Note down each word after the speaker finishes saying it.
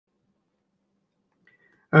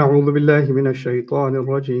أعوذ بالله من الشيطان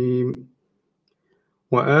الرجيم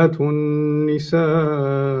وآتوا النساء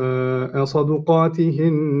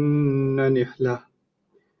صدقاتهن نحلة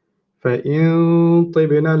فإن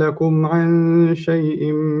طبن لكم عن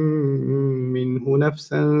شيء منه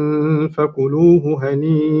نفسا فكلوه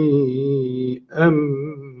هنيئا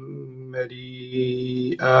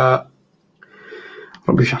مريئا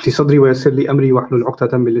رب اشرح لي صدري ويسر لي أمري واحلل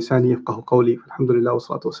عقدة من لساني يفقهوا قولي الحمد لله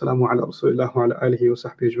والصلاة والسلام على رسول الله وعلى آله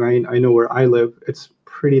وصحبه أجمعين. I know where I live, it's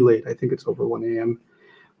pretty late. I think it's over 1 a.m.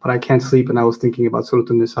 But I can't sleep, and I was thinking about Surah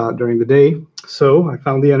An-Nisa during the day. So I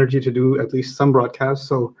found the energy to do at least some broadcasts.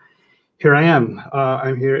 So here I am.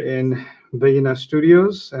 I'm here in Bayina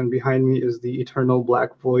Studios, and behind me is the eternal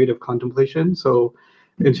black void of contemplation. So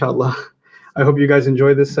inshallah, I hope you guys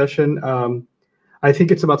enjoy this session. I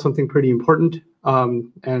think it's about something pretty important.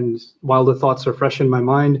 And while the thoughts are fresh in my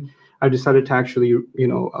mind, I decided to actually,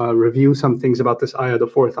 review some things about this ayah, the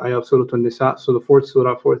fourth ayah of Surah An-Nisa, so the fourth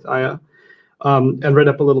surah, fourth ayah, and read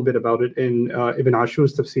up a little bit about it in Ibn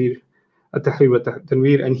Ashur's tafsir, At-Tahrir wa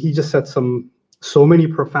Tanweer, and he just said so many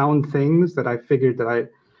profound things that I figured that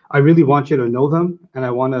I really want you to know them, and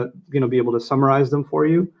I want to, be able to summarize them for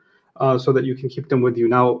you, so that you can keep them with you.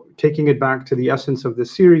 Now, taking it back to the essence of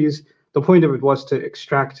this series, the point of it was to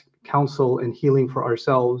extract counsel and healing for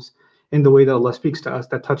ourselves in the way that Allah speaks to us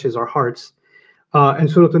that touches our hearts.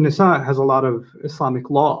 And Surah An-Nisa has a lot of Islamic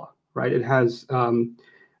law, right? It has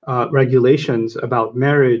regulations about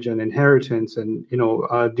marriage and inheritance and,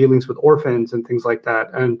 dealings with orphans and things like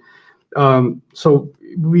that. And so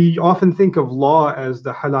we often think of law as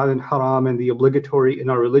the halal and haram and the obligatory in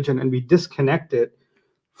our religion, and we disconnect it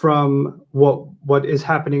from what is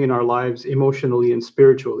happening in our lives emotionally and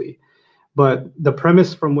spiritually. But the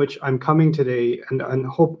premise from which I'm coming today, and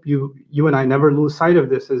hope you and I never lose sight of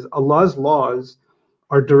this, is Allah's laws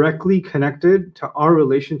are directly connected to our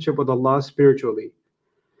relationship with Allah spiritually.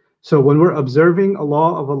 So when we're observing a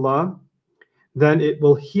law of Allah, then it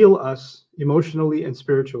will heal us emotionally and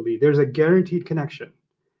spiritually. There's a guaranteed connection.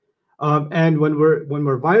 And when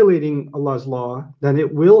we're violating Allah's law, then it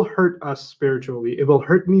will hurt us spiritually. It will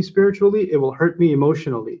hurt me spiritually. It will hurt me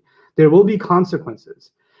emotionally. There will be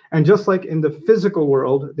consequences. And just like in the physical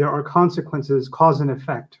world, there are consequences, cause and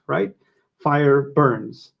effect, right? Fire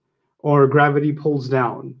burns, or gravity pulls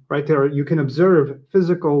down, right? You can observe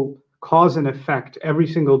physical cause and effect every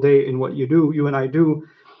single day in what you do, you and I do.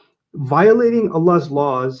 Violating Allah's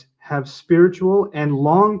laws have spiritual and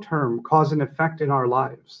long-term cause and effect in our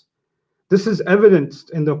lives. This is evidenced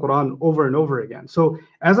in the Quran over and over again. So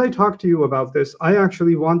as I talk to you about this, I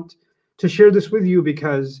actually want to share this with you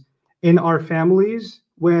because in our families,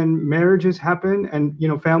 when marriages happen and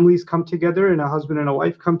families come together and a husband and a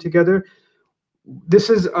wife come together,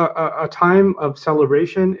 this is a time of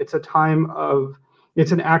celebration. It's an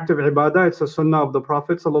act of ibadah. It's a sunnah of the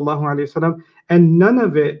Prophet sallallahu alaihi wasallam, and none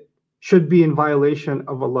of it should be in violation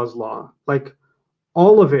of Allah's law. Like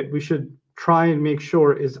all of it, we should try and make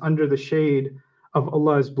sure is under the shade of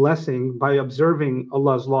Allah's blessing by observing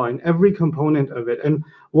Allah's law in every component of it. And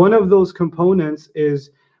one of those components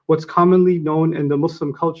is what's commonly known in the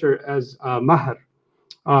Muslim culture as mahr,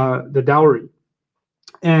 the dowry.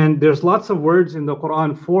 And there's lots of words in the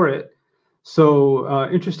Quran for it. So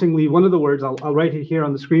interestingly, one of the words, I'll write it here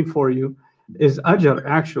on the screen for you, is ajr,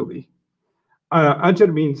 actually.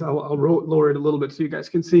 Ajr means, I'll lower it a little bit so you guys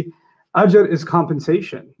can see. Ajr is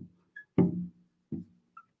compensation.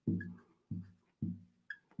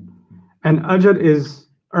 And ajr is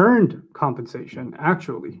earned compensation,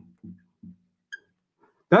 actually.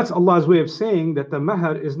 That's Allah's way of saying that the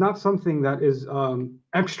mahr is not something that is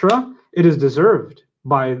extra, it is deserved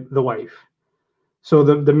by the wife. So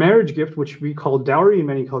the marriage gift, which we call dowry in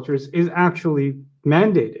many cultures, is actually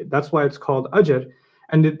mandated. That's why it's called ajr.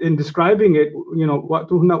 And in describing it, وَأْتُوهُنَّ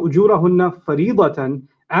أُجُورَهُنَّ فَرِيضَةً,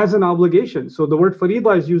 as an obligation. So the word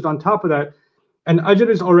fariḍa is used on top of that. And ajr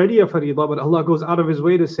is already a fariḍa, but Allah goes out of his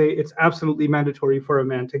way to say it's absolutely mandatory for a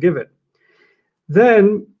man to give it.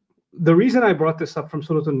 Then the reason I brought this up from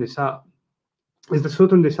Surah An-Nisa is that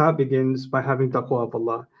Surah An-Nisa begins by having taqwa of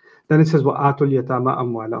Allah. Then it says, وَآتُوا الْيَتَامَى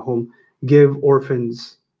أَمْوَالَهُمْ, give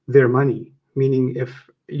orphans their money. Meaning if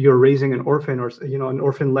you're raising an orphan, or an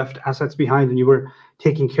orphan left assets behind and you were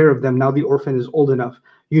taking care of them, now the orphan is old enough,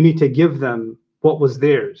 you need to give them what was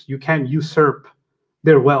theirs. You can't usurp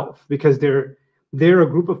their wealth because they're a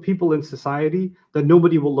group of people in society that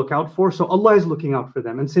nobody will look out for. So Allah is looking out for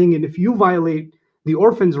them and saying, and if you violate the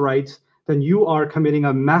orphan's rights, then you are committing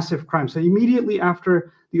a massive crime. So immediately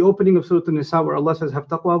after the opening of Surah An-Nisa, where Allah says, have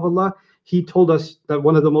taqwa of Allah, he told us that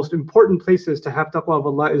one of the most important places to have taqwa of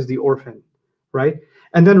Allah is the orphan, right?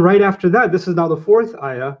 And then right after that, this is now the fourth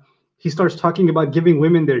ayah, he starts talking about giving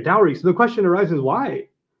women their dowry. So the question arises, why?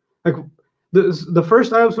 Like the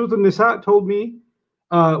first ayah of Surah An-Nisa told me,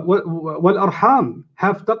 wal arham,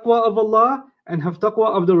 have taqwa of Allah and have taqwa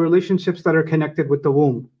of the relationships that are connected with the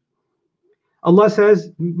womb. Allah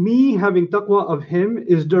says, me having taqwa of him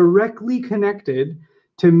is directly connected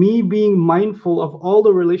to me being mindful of all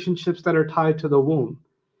the relationships that are tied to the womb.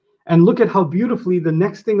 And look at how beautifully the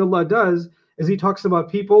next thing Allah does is he talks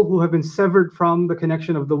about people who have been severed from the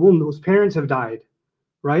connection of the womb, whose parents have died,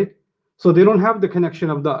 right? So they don't have the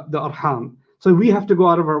connection of the arham. So we have to go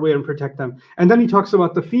out of our way and protect them. And then he talks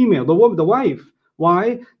about the female, the woman, the wife.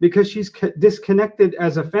 Why? Because she's disconnected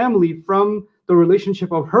as a family from the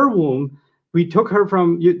relationship of her womb. We took her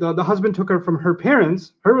from, the husband took her from her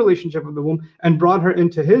parents, her relationship of the womb, and brought her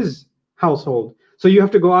into his household. So you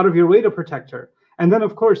have to go out of your way to protect her. And then,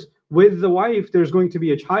 of course, with the wife, there's going to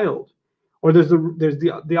be a child, or there's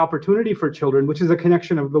the opportunity for children, which is a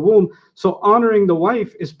connection of the womb. So honoring the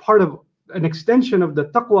wife is part of an extension of the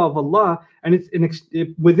taqwa of Allah, and it's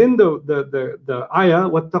within the ayah,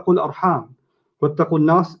 وَاتَّقُوا الْأَرْحَامِ وَاتَّقُوا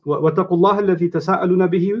اللَّهَ الَّذِي تَسَاءَلُونَ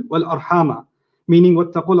بِهِ وَالْأَرْحَامَ, meaning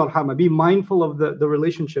وَاتَّقُوا الْأَرْحَامَ, be mindful of the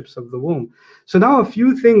relationships of the womb. So now a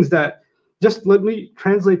few things that, just let me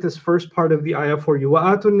translate this first part of the ayah for you.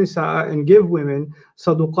 وَآتُوا النِّسَاءَ, and give women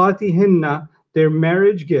صَدُقَاتِهِنَّ, their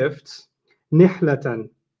marriage gifts, nihlatan.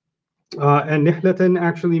 And nihlatan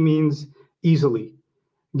actually means easily.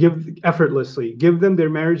 Give effortlessly. Give them their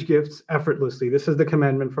marriage gifts effortlessly. This is the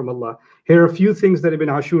commandment from Allah. Here are a few things that Ibn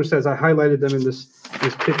Ashur says. I highlighted them in this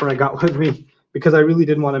paper I got with me because I really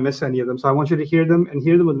didn't want to miss any of them. So I want you to hear them and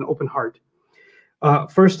hear them with an open heart.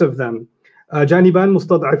 First of them, جانبان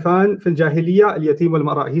مستضعفان في الجاهلية اليتيم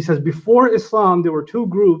والمرأة. He says before Islam there were two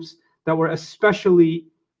groups that were especially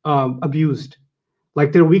abused,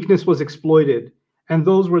 like their weakness was exploited, and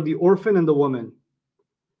those were the orphan and the woman.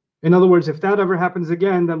 In other words, if that ever happens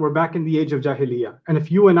again, then we're back in the age of Jahiliyyah. And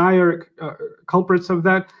if you and I are culprits of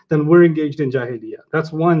that, then we're engaged in Jahiliyyah.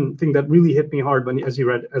 That's one thing that really hit me hard as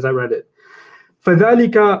I read it.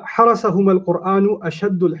 فَذَلِكَ حَرَسَهُمَ الْقُرْآنُ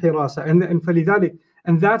أَشَدُّ الْحِرَاسَةِ.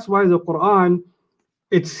 And that's why the Quran,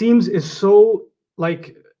 it seems, is so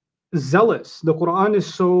like zealous. The Quran is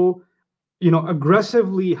so,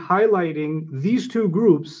 aggressively highlighting these two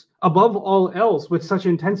groups above all else with such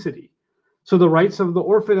intensity. So the rights of the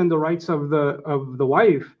orphan and the rights of the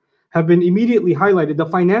wife have been immediately highlighted, the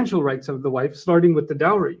financial rights of the wife, starting with the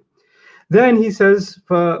dowry. Then he says,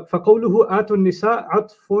 فَقَوْلُهُ آتُوا النِّسَاءَ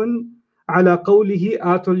عَطْفٌ عَلَى قَوْلِهِ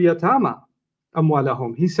آتُوا الْيَتَامَى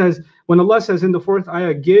أَمْوَالَهُم. He says, when Allah says in the fourth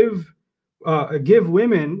ayah, give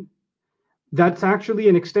women, that's actually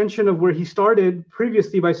an extension of where he started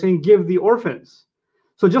previously by saying give the orphans.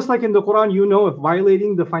 So just like in the Quran, if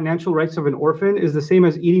violating the financial rights of an orphan is the same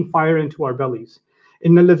as eating fire into our bellies.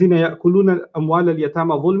 إِنَّ الَّذِينَ يَأْكُلُونَ أَمْوَالَ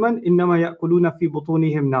الْيَتَامَى ظُلْمًا إِنَّمَا يَأْكُلُونَ فِي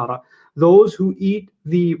بُطُونِهِمْ نَارًا. Those who eat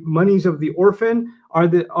the monies of the orphan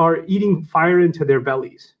are eating fire into their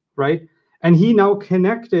bellies, right? And he now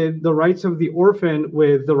connected the rights of the orphan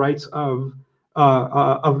with the rights of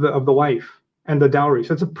the wife and the dowry.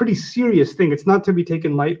 So it's a pretty serious thing. It's not to be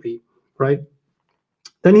taken lightly, right?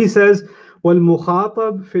 Then he says,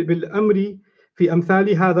 وَالْمُخَاطَبْ بِالْأَمْرِ فِي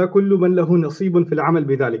أَمْثَالِ هَذَا كُلُّ مَنْ لَهُ نَصِيبٌ فِي الْعَمَلِ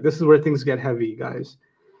بِذَلِكَ. This is where things get heavy, guys.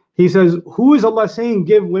 He says, who is Allah saying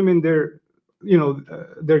give women their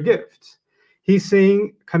gifts? He's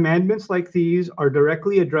saying commandments like these are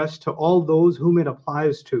directly addressed to all those whom it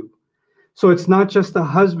applies to. So it's not just the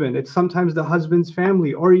husband, it's sometimes the husband's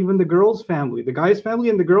family, or even the girl's family, the guy's family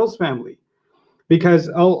and the girl's family. Because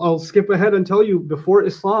I'll skip ahead and tell you, before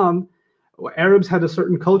Islam, Arabs had a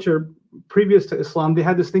certain culture previous to Islam. They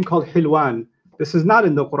had this thing called hilwan. This is not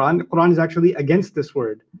in the Quran. The Quran is actually against this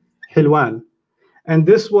word, hilwan. And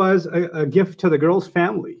this was a gift to the girl's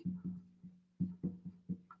family.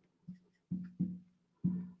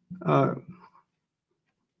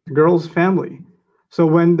 Girl's family. So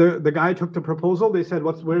when the guy took the proposal, they said,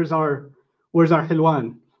 where's our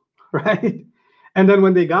hilwan, right? And then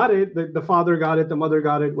when they got it, the father got it, the mother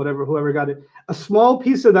got it, whoever got it, a small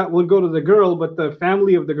piece of that would go to the girl, but the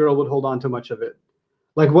family of the girl would hold on to much of it.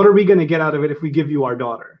 Like, what are we going to get out of it if we give you our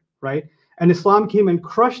daughter, right? And Islam came and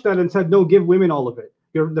crushed that and said, no, give women all of it.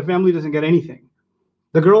 The family doesn't get anything.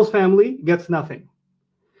 The girl's family gets nothing.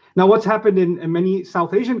 Now, what's happened in many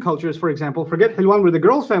South Asian cultures, for example, forget hilwan where the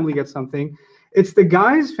girl's family gets something, it's the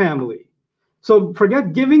guy's family. So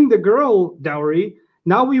forget giving the girl dowry.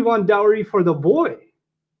 Now we want dowry for the boy.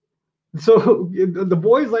 So the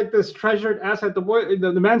boy's like this treasured asset.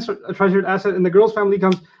 The man's a treasured asset, and the girl's family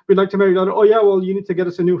comes, we'd like to marry your daughter. Oh yeah, well, you need to get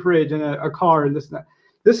us a new fridge and a car and this and that.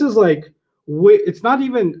 This is like it's not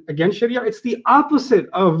even against Sharia, it's the opposite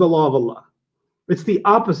of the law of Allah. It's the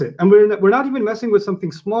opposite. And we're not even messing with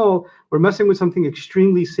something small, we're messing with something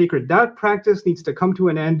extremely sacred. That practice needs to come to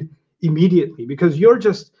an end immediately, because you're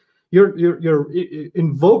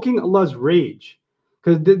invoking Allah's rage.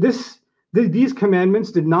 Because these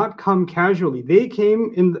commandments did not come casually. They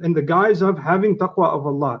came in the guise of having taqwa of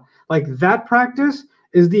Allah. Like, that practice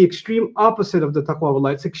is the extreme opposite of the taqwa of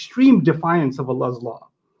Allah. It's extreme defiance of Allah's law.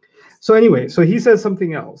 So anyway, so he says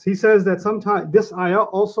something else. He says that sometimes this ayah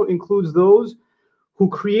also includes those who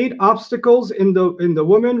create obstacles in the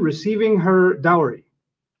woman receiving her dowry.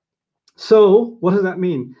 So what does that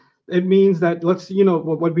mean? It means that,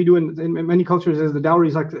 what we do in many cultures is the dowry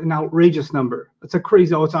is like an outrageous number. It's a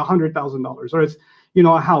crazy, it's $100,000, or it's,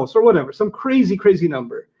 a house or whatever, some crazy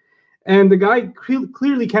number. And the guy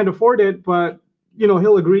clearly can't afford it, but,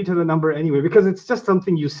 he'll agree to the number anyway, because it's just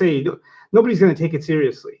something you say. Nobody's going to take it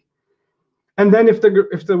seriously. And then if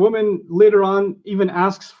the woman later on even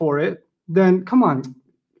asks for it, then come on,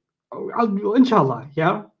 inshallah,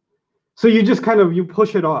 yeah? So you just you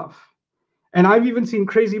push it off. And I've even seen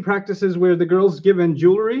crazy practices where the girl's given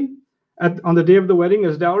jewelry on the day of the wedding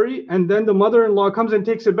as dowry, and then the mother-in-law comes and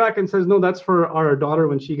takes it back and says, no, that's for our daughter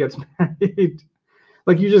when she gets married.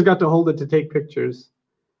 Like, you just got to hold it to take pictures.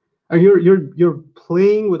 And you're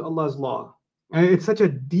playing with Allah's law. And it's such a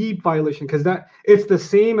deep violation, because it's the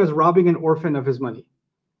same as robbing an orphan of his money.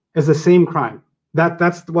 It's the same crime.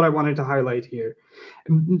 That's what I wanted to highlight here.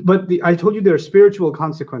 But I told you there are spiritual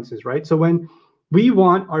consequences, right? So when we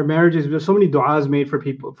want our marriages, there's so many du'as made for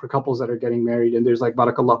couples that are getting married, and there's like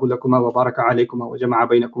barakallahu lakuma wa baraka alaykuma wa jama'a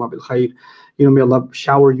baynakuma bil khair. May Allah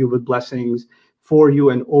shower you with blessings for you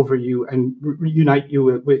and over you, and reunite you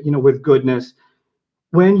with goodness.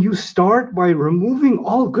 When you start by removing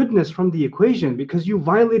all goodness from the equation because you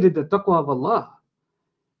violated the taqwa of Allah,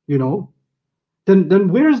 then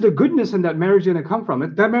where's the goodness in that marriage going to come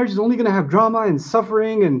from? That marriage is only going to have drama and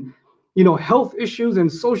suffering and health issues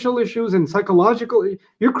and social issues and psychological.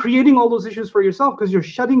 You're creating all those issues for yourself, because you're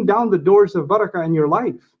shutting down the doors of barakah in your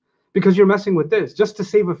life because you're messing with this just to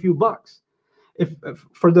save a few bucks. If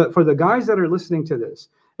for the guys that are listening to this,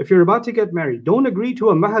 if you're about to get married, don't agree to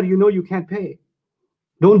a mahar you can't pay.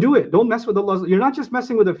 Don't do it. Don't mess with Allah's. You're not just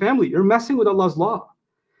messing with a family, you're messing with Allah's law.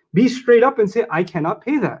 Be straight up and say, I cannot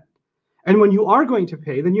pay that. And when you are going to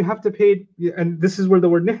pay, then you have to pay, and this is where the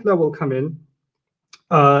word nihla will come in.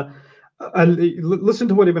 Listen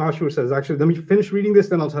to what Ibn Ashur says. Actually, let me finish reading this,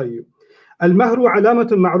 then I'll tell you. المهر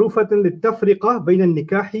علامة معروفة للتفرقة بين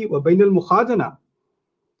النكاح وبين المخادنة.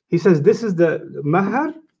 He says this is the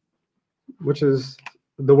mahar, which is,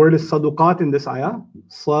 the word is saduqat in this ayah.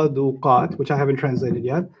 Saduqat, which I haven't translated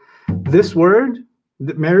yet. This word,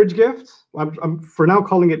 the marriage gifts, I'm for now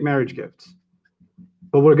calling it marriage gifts,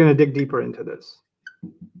 but we're going to dig deeper into this.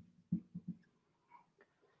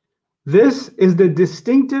 This is the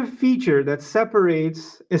distinctive feature that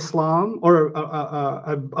separates Islam, or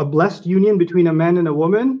a blessed union between a man and a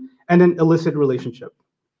woman, and an illicit relationship.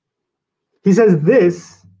 He says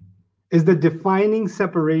this is the defining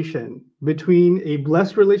separation between a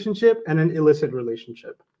blessed relationship and an illicit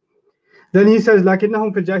relationship. Then he says,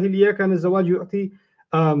 لكنهم في الجاهلية كان الزواج يعطي.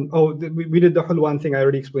 We did the hulwan thing. I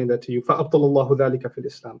already explained that to you. فأبطل الله ذلك في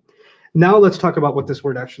الإسلام. Now let's talk about what this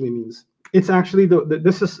word actually means. It's actually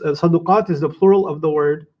this is saduqat is the plural of the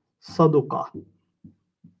word saduqa,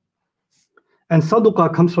 and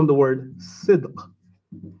saduqa comes from the word sidq,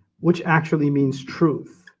 which actually means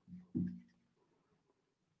truth.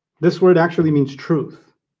 This word actually means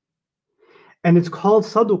truth. And it's called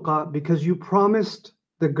saduqa because you promised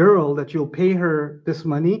the girl that you'll pay her this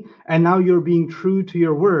money, and now you're being true to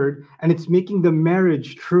your word, and it's making the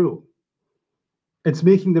marriage true. It's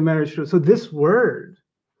making the marriage true. So this word,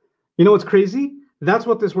 what's crazy? That's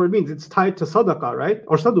what this word means. It's tied to sadaqa, right?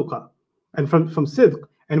 Or saduqa, and from sidq.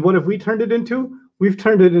 And what have we turned it into? We've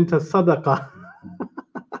turned it into sadaqa.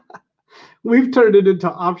 We've turned it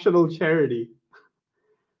into optional charity.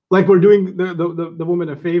 Like we're doing the woman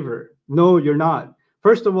a favor. No, you're not.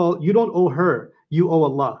 First of all, you don't owe her. You owe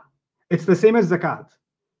Allah. It's the same as zakat.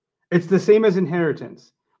 It's the same as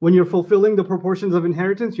inheritance. When you're fulfilling the proportions of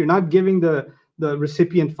inheritance, you're not giving the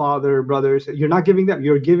recipient father, brothers. You're not giving them.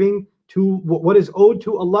 You're giving to what is owed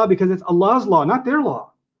to Allah, because it's Allah's law, not their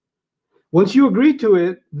law. Once you agree to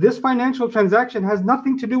it, this financial transaction has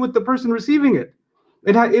nothing to do with the person receiving it.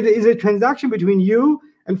 It is a transaction between you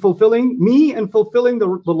and fulfilling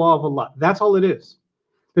the law of Allah. That's all it is.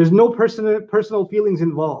 There's no personal feelings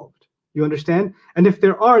involved. You understand? And if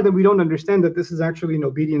there are, then we don't understand that this is actually in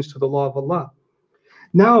obedience to the law of Allah.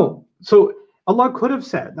 Now, so Allah could have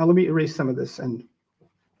said, now let me erase some of this and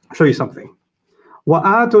show you something.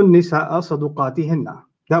 وَآتُوا النِّسَاءَ صَدُقَاتِهِنَّ.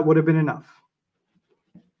 That would have been enough.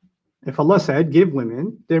 If Allah said, give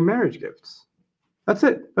women their marriage gifts. That's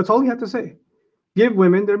it. That's all He had to say. Give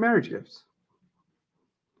women their marriage gifts.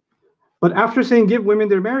 But after saying give women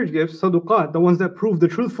their marriage gifts, saduqat, the ones that prove the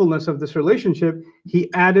truthfulness of this relationship,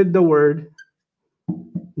 He added the word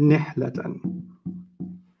nihlatan.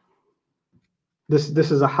 This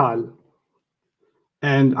is a hal.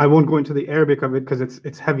 And I won't go into the Arabic of it because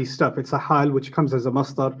it's heavy stuff. It's a hal which comes as a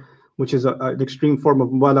masdar, which is an extreme form of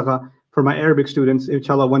mubalagha. For my Arabic students,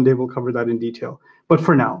 inshallah, one day we'll cover that in detail. But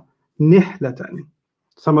for now, nihlatan.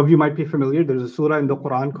 Some of you might be familiar. There's a surah in the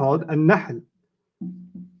Quran called An-Nahl,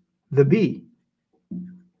 the bee.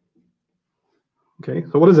 Okay,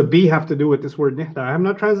 so what does a bee have to do with this word nihla? I'm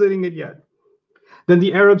not translating it yet. Then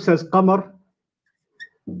the Arab says qamar.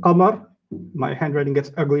 Qamar, my handwriting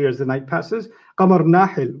gets uglier as the night passes. Qamar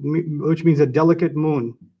nahil, which means a delicate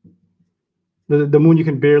moon. The moon you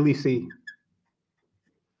can barely see.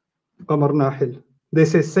 Qamar nahil. They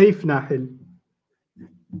say saif nahil.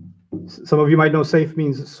 Some of you might know saif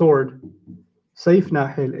means sword. Saif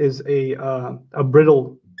nahil is a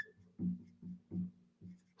brittle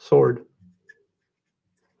sword.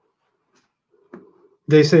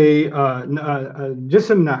 They say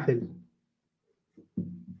jism nahil,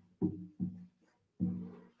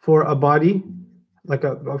 for a body, like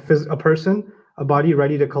a person, a body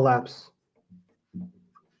ready to collapse.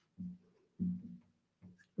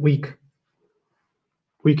 Weakened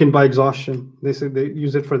by exhaustion. They say they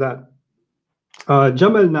use it for that.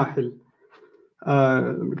 Jamal nahil.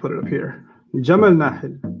 Let me put it up here. Jamal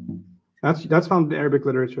nahil. That's found in Arabic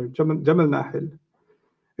literature. Jamal nahil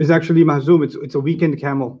is actually mahzoom. It's a weakened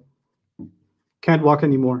camel. Can't walk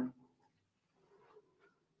anymore.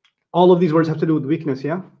 All of these words have to do with weakness,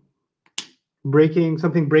 yeah? Breaking,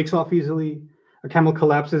 something breaks off easily. A camel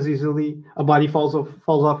collapses easily. A body falls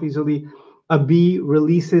off easily. A bee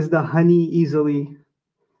releases the honey easily.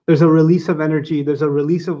 There's a release of energy. There's a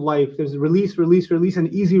release of life. There's release,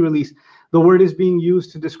 and easy release. The word is being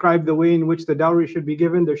used to describe the way in which the dowry should be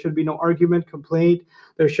given. There should be no argument, complaint.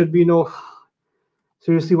 There should be no...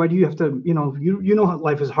 Seriously, why do you have to, you know how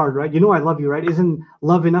life is hard, right? You know I love you, right? Isn't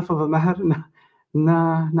love enough of a mahar?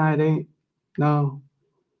 Nah, it ain't. No.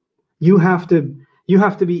 You have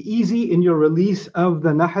to be easy in your release of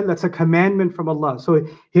the nahl. That's a commandment from Allah. So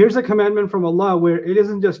here's a commandment from Allah where it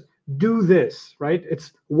isn't just do this, right?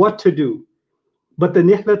 It's what to do. But the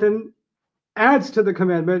nihlatan adds to the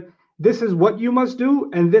commandment, this is what you must do,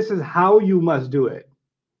 and this is how you must do it.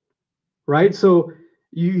 Right? So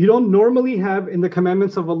you don't normally have in the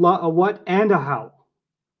commandments of Allah a what and a how.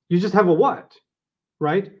 You just have a what,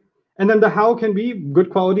 right? And then the how can be good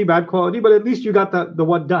quality, bad quality, but at least you got the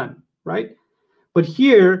what done, right? But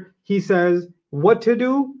here he says what to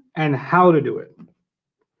do and how to do it.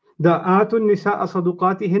 The atun nisa'a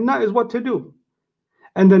saduqatihinna is what to do.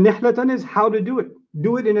 And the nihlatan is how to do it.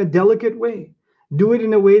 Do it in a delicate way. Do it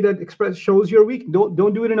in a way that shows your weak. Don't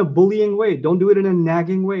do it in a bullying way. Don't do it in a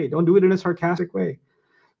nagging way. Don't do it in a sarcastic way.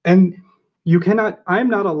 And I'm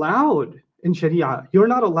not allowed in Sharia. You're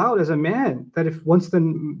not allowed as a man that if once the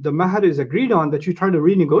mahar is agreed on that you try to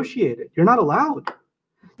renegotiate it. You're not allowed.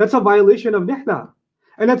 That's a violation of nihla.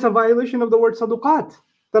 And that's a violation of the word saduqat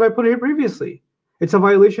that I put here previously. It's a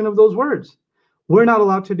violation of those words. We're not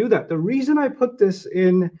allowed to do that. The reason I put this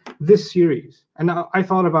in this series, and I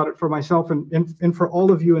thought about it for myself and for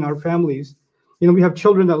all of you in our families, we have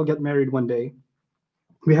children that will get married one day.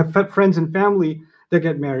 We have friends and family that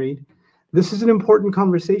get married. This is an important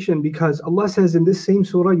conversation because Allah says in this same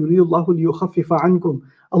surah, يُرِيدُ اللَّهُ لِيُخَفِّفَ عَنْكُمْ.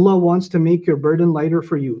 Allah wants to make your burden lighter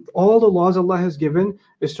for you. All the laws Allah has given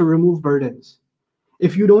is to remove burdens.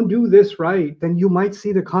 If you don't do this right, then you might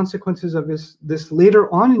see the consequences of this later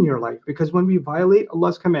on in your life. Because when we violate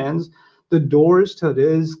Allah's commands, the doors to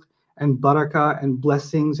rizq and barakah and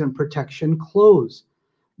blessings and protection close.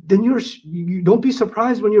 Then you don't be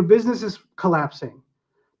surprised when your business is collapsing.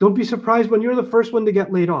 Don't be surprised when you're the first one to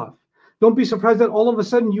get laid off. Don't be surprised that all of a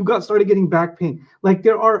sudden you started getting back pain. Like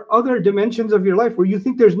there are other dimensions of your life where you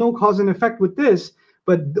think there's no cause and effect with this,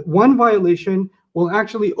 but one violation will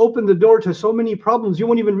actually open the door to so many problems you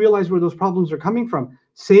won't even realize where those problems are coming from.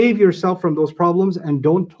 Save yourself from those problems and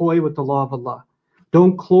don't toy with the law of Allah.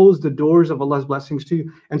 Don't close the doors of Allah's blessings to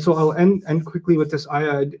you. And so I'll end quickly with this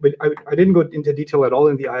ayah. But I didn't go into detail at all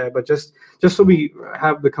in the ayah, but just so we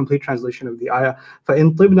have the complete translation of the ayah.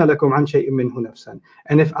 فَإِن طِبْنَ لَكُمْ عَنْ شَيْءٍ مِّنْهُ نَفْسًا.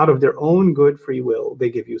 And if out of their own good free will they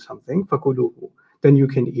give you something, فَكُلُوهُ, then you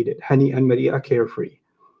can eat it. هَنِيئًا مَرِيئًا, carefree.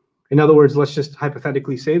 In other words, let's just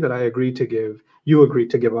hypothetically say that you agreed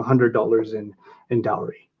to give $100 in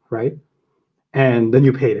dowry, right? And then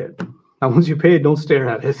you paid it. Now, once you pay it, don't stare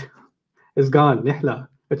at it. It's gone. Nihla.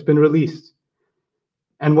 It's been released.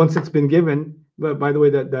 And once it's been given, but by the way,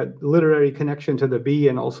 that literary connection to the bee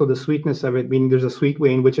and also the sweetness of it, meaning there's a sweet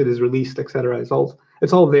way in which it is released, etc. It's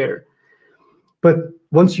all there. But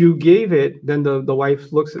once you gave it, then the wife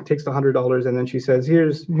takes the $100 and then she says,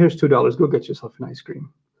 here's $2. Go get yourself an ice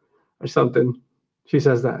cream or something. She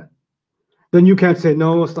says that. Then you can't say,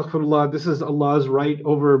 no, astaghfirullah, this is Allah's right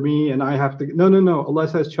over me and I have to. No. Allah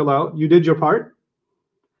says, chill out. You did your part.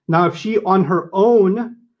 Now, if she on her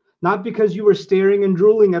own, not because you were staring and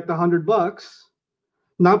drooling at the $100,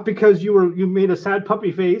 not because you made a sad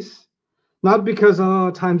puppy face, not because,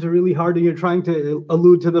 oh, times are really hard and you're trying to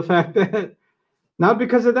allude to the fact that, not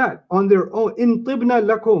because of that, on their own, in tibna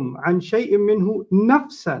lakum an shay'in minhu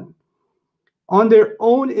nafsan, on their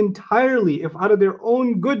own entirely, if out of their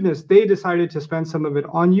own goodness they decided to spend some of it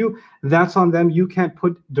on you, that's on them. You can't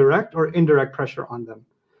put direct or indirect pressure on them.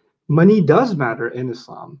 Money does matter in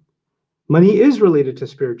Islam. Money is related to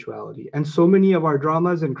spirituality. And so many of our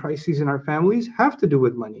dramas and crises in our families have to do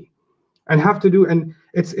with money. And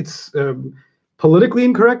it's politically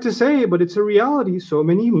incorrect to say, but it's a reality. So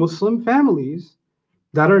many Muslim families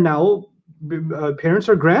that are now, parents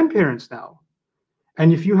are grandparents now.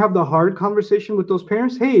 And if you have the hard conversation with those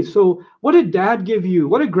parents, hey, so what did dad give you?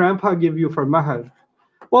 What did grandpa give you for mahar?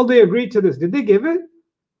 Well, they agreed to this. Did they give it?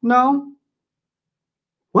 No.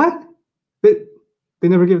 What? They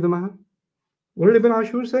never gave the mahar? What did Ibn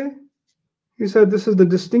Ashur say? He said this is the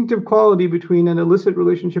distinctive quality between an illicit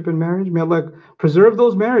relationship and marriage. May Allah preserve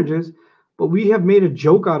those marriages, but we have made a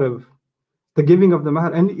joke out of the giving of the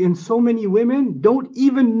mahar. And so many women don't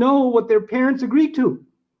even know what their parents agreed to.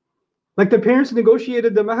 Like the parents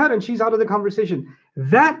negotiated the mahar and she's out of the conversation.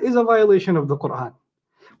 That is a violation of the Quran.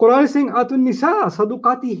 Quran is saying, Atun nisa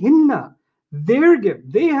sadukatihinna. Their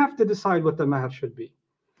gift. They have to decide what the mahar should be.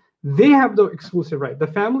 They have the exclusive right. The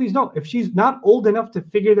families don't. If she's not old enough to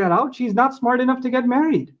figure that out, she's not smart enough to get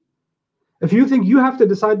married. If you think you have to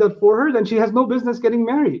decide that for her, then she has no business getting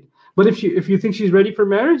married. But if you think she's ready for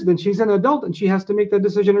marriage, then she's an adult and she has to make that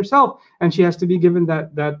decision herself, and she has to be given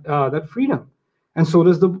that freedom. And so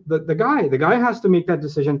does the guy. The guy has to make that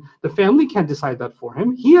decision. The family can't decide that for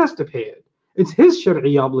him. He has to pay it. It's his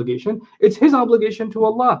shari'i obligation. It's his obligation to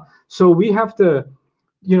Allah. So we have to,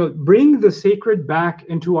 bring the sacred back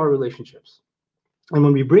into our relationships. And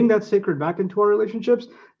when we bring that sacred back into our relationships,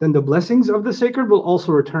 then the blessings of the sacred will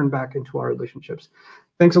also return back into our relationships.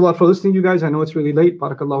 Thanks a lot for listening, you guys. I know it's really late.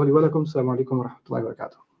 Barakallahu li wa lakum. Assalamu alaikum wa rahmatullahi wa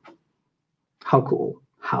barakatuh. How cool.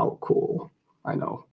 How cool. I know.